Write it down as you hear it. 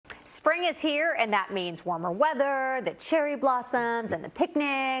Spring is here, and that means warmer weather, the cherry blossoms, and the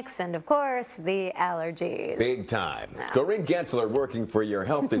picnics, and of course, the allergies. Big time. Doreen Gentzler working for your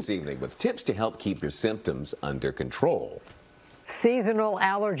health this evening with tips to help keep your symptoms under control. Seasonal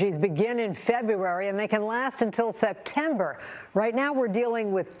allergies begin in February, and they can last until September. Right now, we're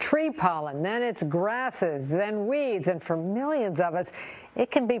dealing with tree pollen, then it's grasses, then weeds, and for millions of us,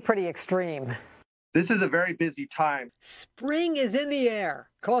 it can be pretty extreme. This is a very busy time. Spring is in the air,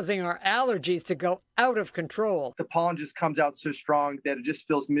 causing our allergies to go out of control. The pollen just comes out so strong that it just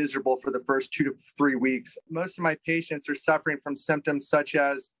feels miserable for the first 2 to 3 weeks. Most of my patients are suffering from symptoms such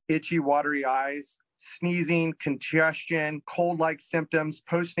as itchy, watery eyes, sneezing, congestion, cold-like symptoms,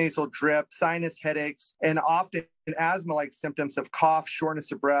 postnasal drip, sinus headaches, and often asthma-like symptoms of cough,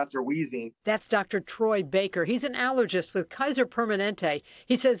 shortness of breath, or wheezing. That's Dr. Troy Baker. He's an allergist with Kaiser Permanente.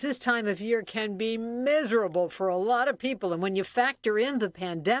 He says this time of year can be miserable for a lot of people, and when you factor in the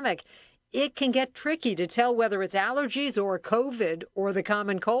pandemic, it can get tricky to tell whether it's allergies or COVID or the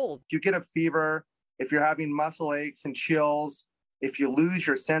common cold. If you get a fever, if you're having muscle aches and chills, if you lose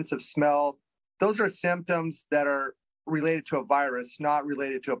your sense of smell, those are symptoms that are related to a virus, not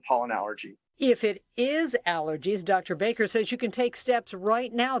related to a pollen allergy. If it is allergies, Dr. Baker says you can take steps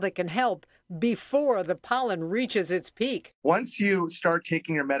right now that can help before the pollen reaches its peak. Once you start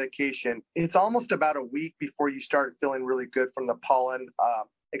taking your medication, it's almost about a week before you start feeling really good from the pollen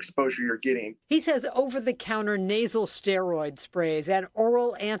exposure you're getting. He says over-the-counter nasal steroid sprays and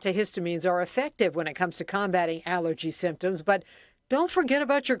oral antihistamines are effective when it comes to combating allergy symptoms, but don't forget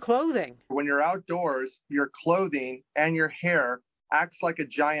about your clothing. When you're outdoors, your clothing and your hair acts like a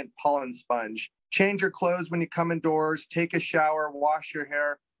giant pollen sponge. Change your clothes when you come indoors, take a shower, wash your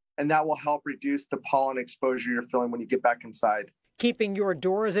hair, and that will help reduce the pollen exposure you're feeling when you get back inside. Keeping your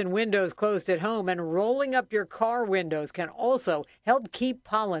doors and windows closed at home and rolling up your car windows can also help keep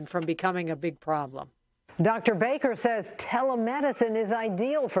pollen from becoming a big problem. Dr. Baker says telemedicine is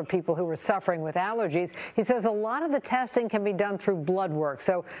ideal for people who are suffering with allergies. He says a lot of the testing can be done through blood work,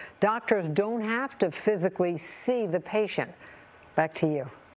 so doctors don't have to physically see the patient. Back to you.